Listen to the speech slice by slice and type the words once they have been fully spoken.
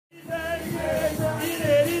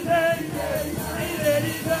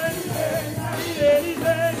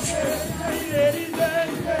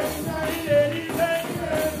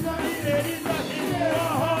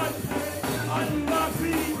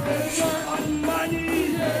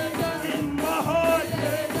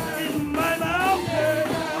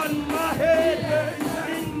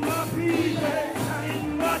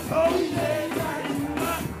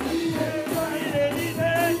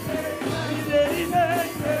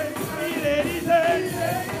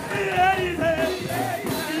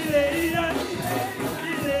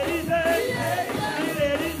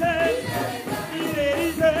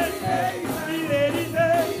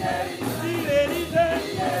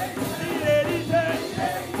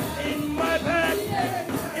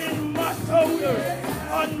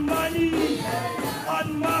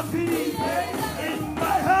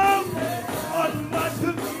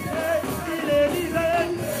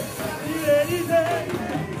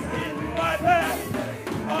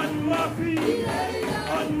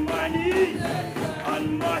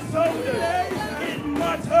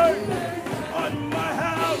on my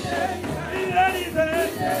house.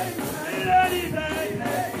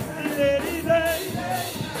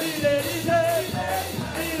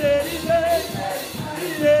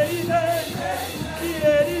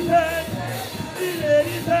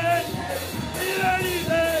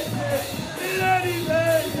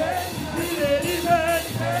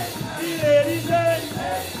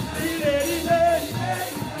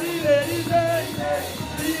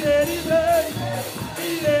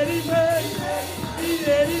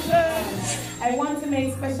 I want to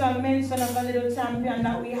make special mention of a little champion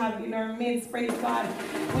that we have in our midst, praise God.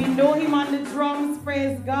 We know him on the drums,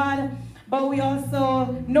 praise God, but we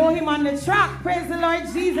also know him on the track, praise the Lord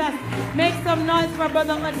Jesus. Make some noise for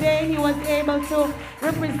Brother O'Day. He was able to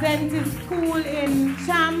represent his school in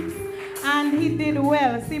champs, and he did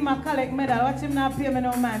well. See my collect medal. Watch him now pay me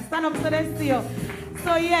no man. Stand up so they see you.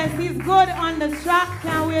 So yes, he's good on the track.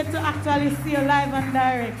 Can't wait to actually see you live and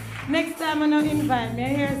direct. Next time I'm going to invite me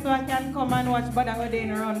here so I can come and watch Brother O'Day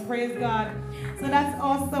run. Praise God. So that's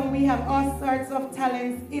awesome. We have all sorts of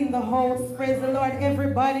talents in the house. Praise the Lord,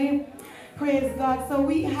 everybody. Praise God. So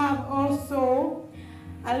we have also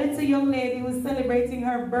a little young lady who's celebrating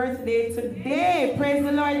her birthday today. Praise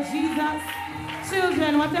the Lord Jesus.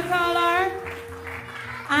 Children, what you call her?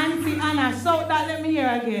 Auntie Anna. Shout that, let me hear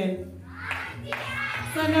again.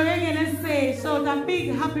 So now we're going to say, shout a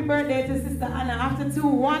big happy birthday to Sister Anna. After 2,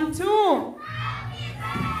 1, 2.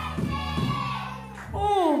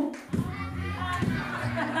 Oh.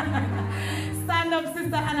 Stand up,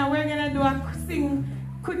 Sister Anna. We're going to do a sing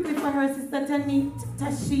quickly for her. Sister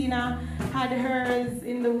Tashina had hers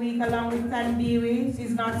in the week along with Tandiwi.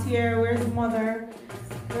 She's not here. Where's Mother?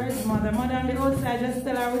 Where's Mother? Mother on the outside, just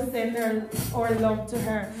tell her we send her our love to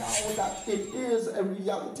her. Now that it is a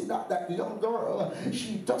reality that that young girl,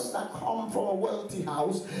 she does not come from a wealthy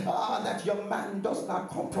house. That young man does not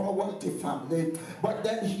come from a wealthy family. But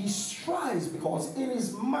then he strives because in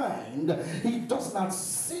his mind, he does not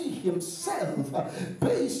see himself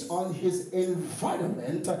based on his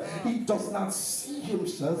environment. He does not see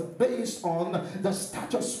himself based on the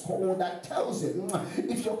status quo that tells him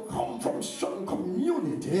if you come from a certain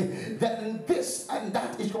community, then this and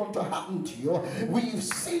that is going to happen to you. We've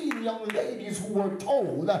seen young ladies who were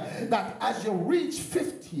told that as you reach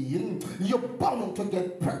 15, you're bound to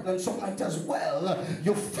get pregnant, so might as well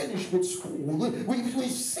you finish with school.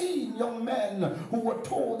 We've seen young men who were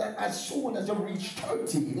told that as soon as you reach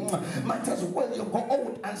 30, might as well you go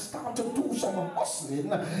out and start to do some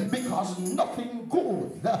hustling because nothing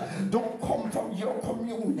good don't come from your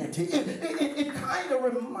community. It kind of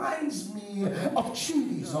reminds me of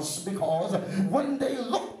Jesus, because when they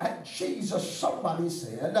looked at Jesus, somebody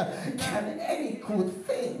said, can any good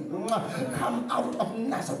thing come out of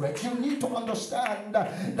Nazareth? You need to understand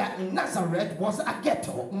that Nazareth was a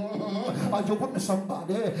ghetto. Are you with me,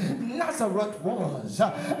 somebody? Nazareth was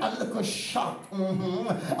a little shop,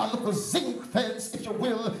 a little zinc fence, if you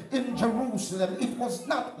will, in Jerusalem. It was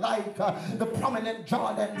not like the prominent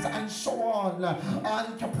Jordans and so on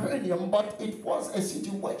and Capernaum, but it was a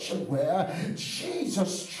situation where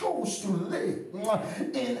Jesus chose to live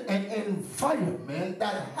in an environment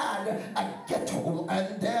that had a ghetto,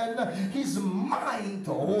 and then his mind,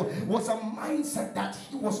 though, was a mindset that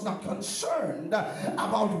he was not concerned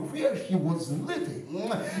about where he was living.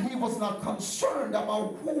 He was not concerned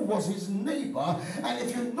about who was his neighbor. And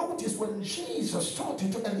if you notice, when Jesus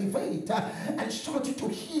started to elevate and started to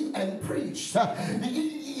heal and preach,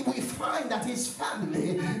 we find that his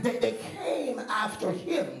family, they came after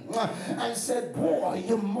him and said, boy,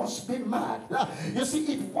 you must be mad. You see,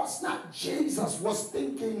 it was not Jesus was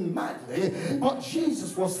thinking madly, but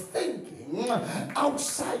Jesus was thinking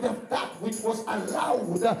outside of that which was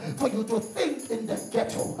allowed for you to think in the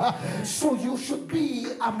ghetto. So you should be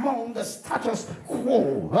among the status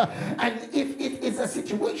quo. And if it is a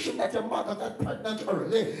situation that your mother got pregnant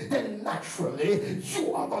early, then naturally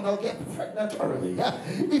you are going to get pregnant early.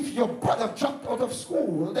 If your brother dropped out of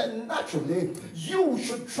school, then naturally you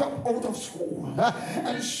should drop out of school.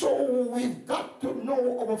 And so we've got to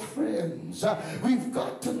know our friends. We've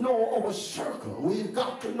got to know our circle. We've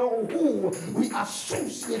got to know who we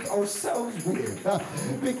associate ourselves with,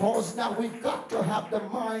 because now we've got to have the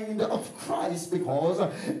mind of Christ, because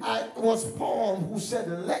it was Paul who said,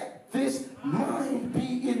 let this mind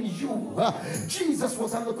be in you. Jesus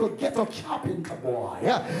was a little ghetto carpenter boy,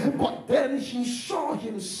 but then he saw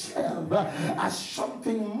himself as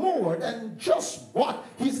something more than just what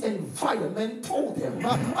his environment told him.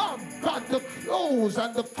 Oh God, the clothes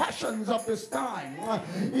and the fashions of this time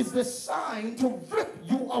is designed to rip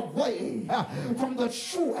you away from the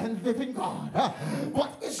true and living God.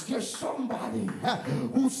 But is there somebody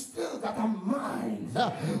who still got a mind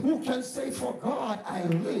who can say, for God I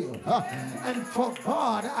live and for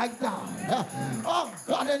God I die? Oh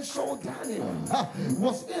God, and so Daniel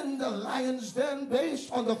was in the lion's den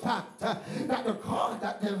based on the fact that the God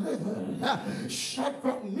that delivered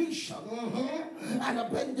Shadrach, Meshach, and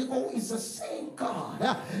Abednego is the same God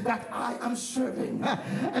that I am serving.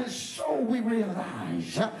 And so we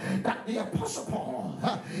realize that the Apostle Paul,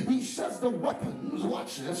 he says the weapons,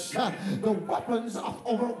 watch this, the weapons of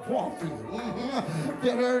our warfare,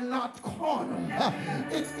 they are not carnal.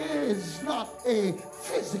 It is not a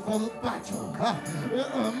physical battle.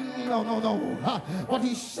 No. But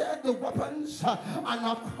he said the weapons are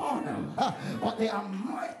not carnal, but they are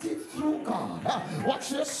mighty through God. Watch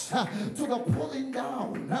this, to the pulling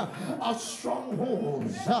down of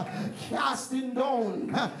strongholds, casting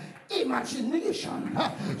down imagination.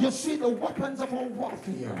 You see, the weapons of our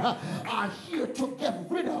warfare are here to get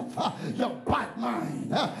rid of your bad mind.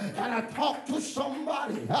 Can I talk to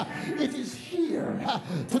somebody? It is here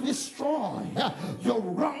to destroy your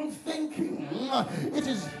wrong thinking. It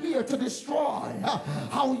is here to destroy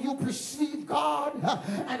how you perceive God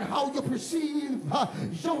and how you perceive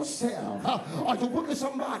yourself. Are you with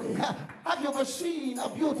somebody? Have you ever seen a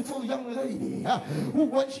beautiful young lady who,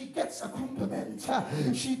 when she gets a compliment,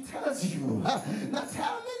 she tells you, now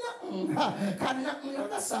tell me nothing, can nothing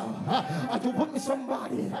understand? Are you with me,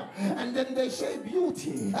 somebody? And then they say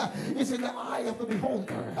beauty is in the eye of the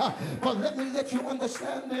beholder. But let me let you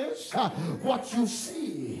understand this. What you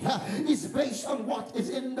see is based on what is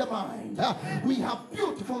in the mind. We have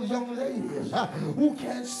beautiful young ladies who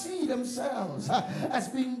can see themselves as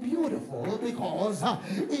being beautiful because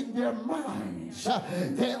in their minds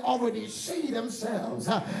they already see themselves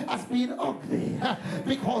as being ugly.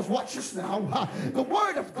 Because watch this now, the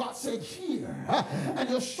word of God said here, and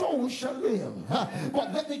your soul shall live.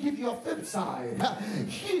 But let me give you a flip side.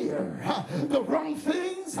 Here, the wrong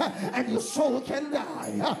things, and your soul can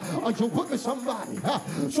die. Are you with somebody?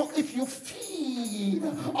 So if you feed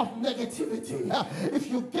of negativity, if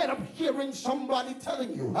you get up hearing somebody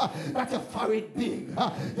telling you that your forehead big,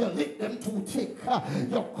 your lip them too thick,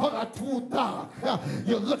 your color too dark,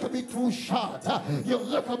 you look a bit too short, you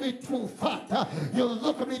look a bit too fat, you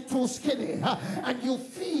look a bit too skinny, and you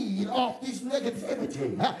feed off this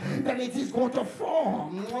negativity, then it is going to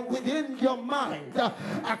form within your mind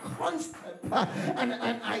a concept and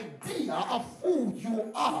an idea of who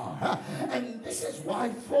you are. And this is why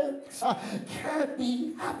folks can't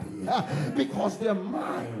be happy, because their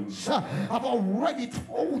minds have already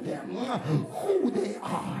told them who they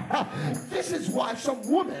are. This is why some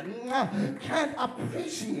women can't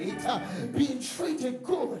appreciate being treated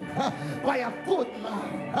good by a good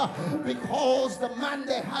man, because the man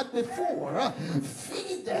they had before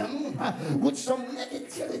feed them with some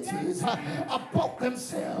negativities about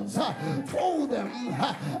themselves, told them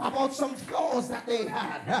about some flaws that they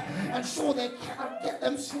had, and so they cannot get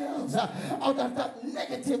themselves out of that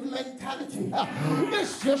negative mentality.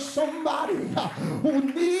 It's just somebody who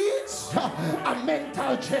needs a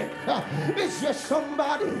mental check. It's just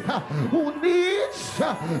somebody who needs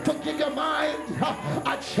to give your mind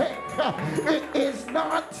a check. It is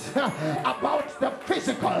not about the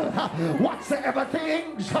physical. Whatsoever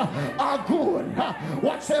things are good,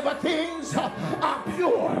 whatsoever things are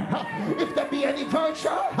pure, if there be any virtue,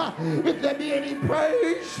 if there be any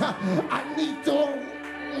praise, I need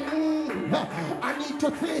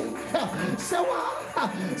to think. So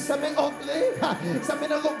some me ugly, some me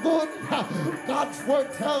don't look good. God's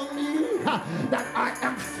word tells me that I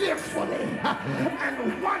am fearfully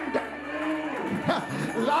and wonderfully.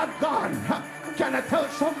 Lord God, can I tell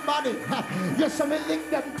somebody, you some lick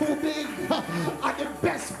them too big are the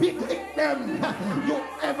best big lick them you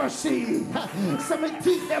ever see. Some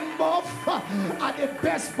teeth them buff are the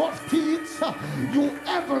best buff teeth you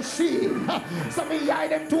ever see. Some eye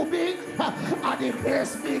them too big are the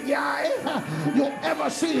best big eye you ever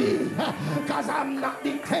see. Because I'm not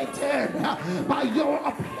dictated by your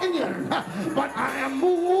opinion, but I am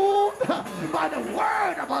moved by the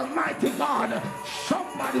word of Almighty God.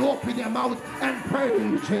 Somebody open your mouth and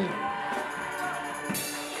praise him.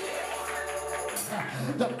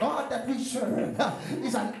 The God that we serve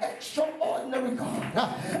is an extraordinary God.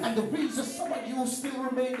 And the reason some of you still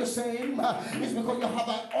remain the same is because you have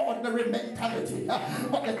an ordinary mentality.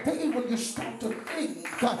 But the day when you start to think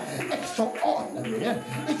extraordinary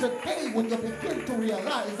is the day when you begin to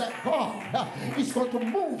realize that God is going to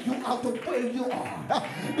move you out of where you are.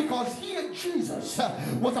 Because here Jesus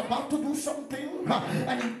was about to do something,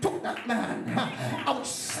 and he took that man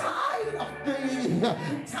outside of the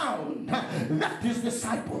town, left his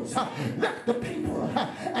disciples, left the people,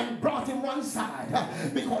 and brought him one side,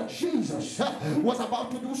 because Jesus was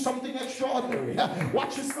about to do something extraordinary.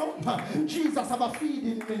 Watch this now. Jesus have a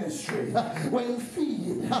feeding ministry. When he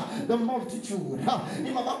feed the multitude, he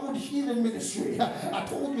have a good healing ministry. I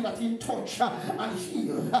told you that he touch and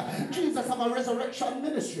heal. Jesus have a resurrection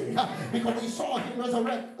ministry, because we saw him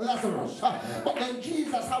resurrect Lazarus. But then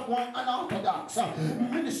Jesus have one unorthodox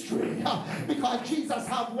ministry, because Jesus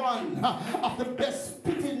have one of the best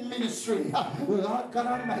spitting ministry. Lord God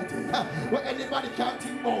Almighty, where anybody can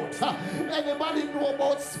think about. Anybody know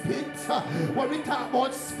about spit? When we talk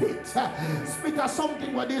about spit, spit is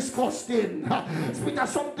something we're disgusting. Spit is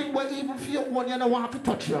something where even if you want, you don't want to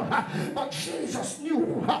touch you. But Jesus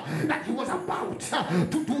knew that he was about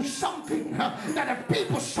to do something that if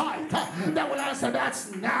people saw it, they will answer,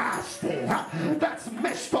 that's nasty, that's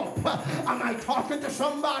messed up. Am I talking to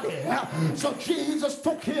somebody? So Jesus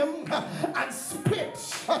took him and spit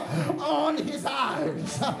on his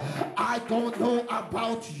eyes. I don't know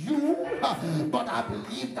about you, but I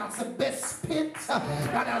believe that's the best spit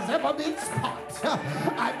that has ever been spat.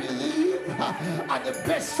 I believe and the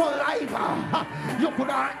best saliva you could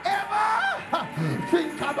ever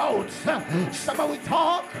think about. Some we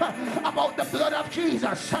talk about the blood of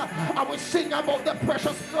Jesus, and we sing about the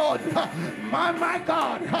precious blood. My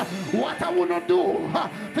God, what I wanna do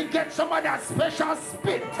to get some of that special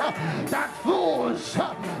spit that flows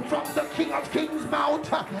from the King of Kings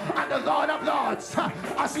mouth and the Lord of Lords.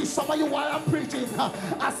 I see some of you while I'm preaching,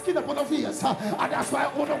 I skin up on the face, and that's why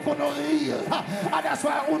I'm not gonna heal, and that's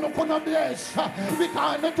why I'm not gonna bless,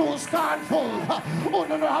 because I'm too scornful, I'm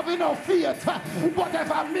not have enough faith. But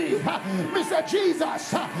if I'm me, Mr.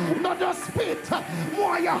 Jesus, not just spit,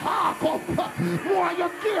 more you hark up, more you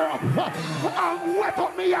gear up, and wet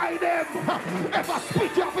up me eye them. If I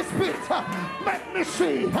spit, you have to spit, make me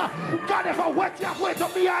see. God, if I wet you, wet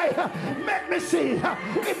up me eye, make me see.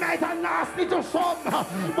 It might have nasty to some,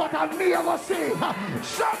 but I never see.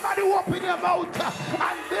 Somebody open your mouth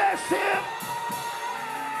and bless him.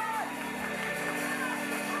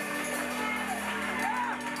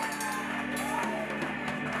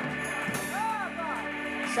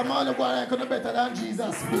 Some man look like could be better than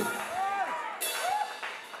Jesus.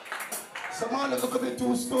 Some man look a bit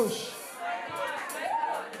too stush.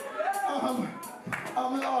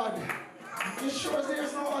 Lord, you sure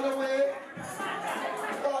there's no other way?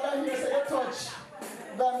 Lord, I hear say you touch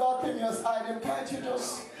Dan Bartimaeus' eye. Can't you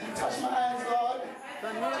just touch my eyes, Lord?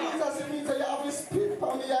 Jesus, it means that you have to spit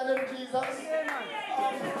on me, Jesus.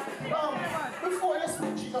 Before you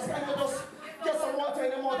speak, Jesus, can you just get some water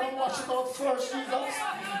in the mouth and wash it out first, Jesus?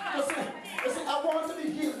 You see, I want to be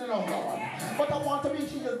healed, Lord, but I want to be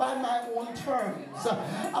healed by my own terms.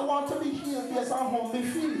 I want to be healed based on how me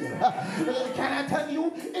feel. Can I tell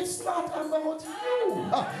you, it's not about you.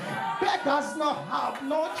 Beggars not have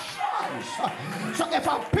no choice. So if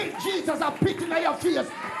I pick Jesus, I pick in your face.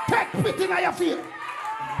 Take pit in your face.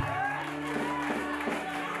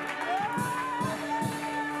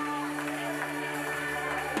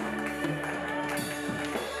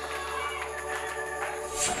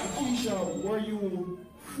 Were you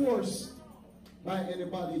forced by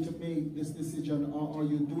anybody to make this decision, or are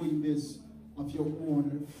you doing this of your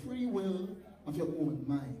own free will, of your own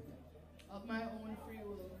mind? Of my own free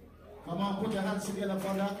will. Come on, put your hands together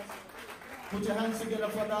for that. Put your hands together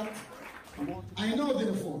for that. Come on. I know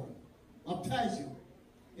therefore, baptize you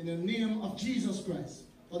in the name of Jesus Christ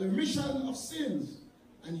for the remission of sins,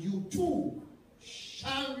 and you too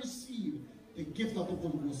shall receive the gift of the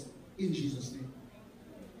Holy Ghost in Jesus' name.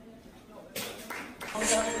 I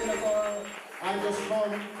just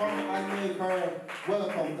come and make her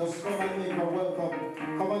welcome. Just come and make her welcome.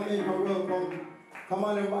 Come and make her welcome. Come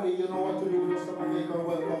on, everybody, you know what to do. Just come and make her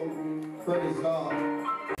welcome. Praise God.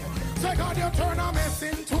 Say God, you turn a mess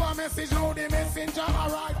into a message. Now the messenger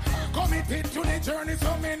arrive. Committed to the journey,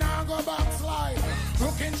 so me now go backslide.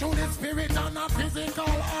 Looking through the spirit and not physical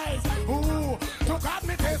eyes. Ooh.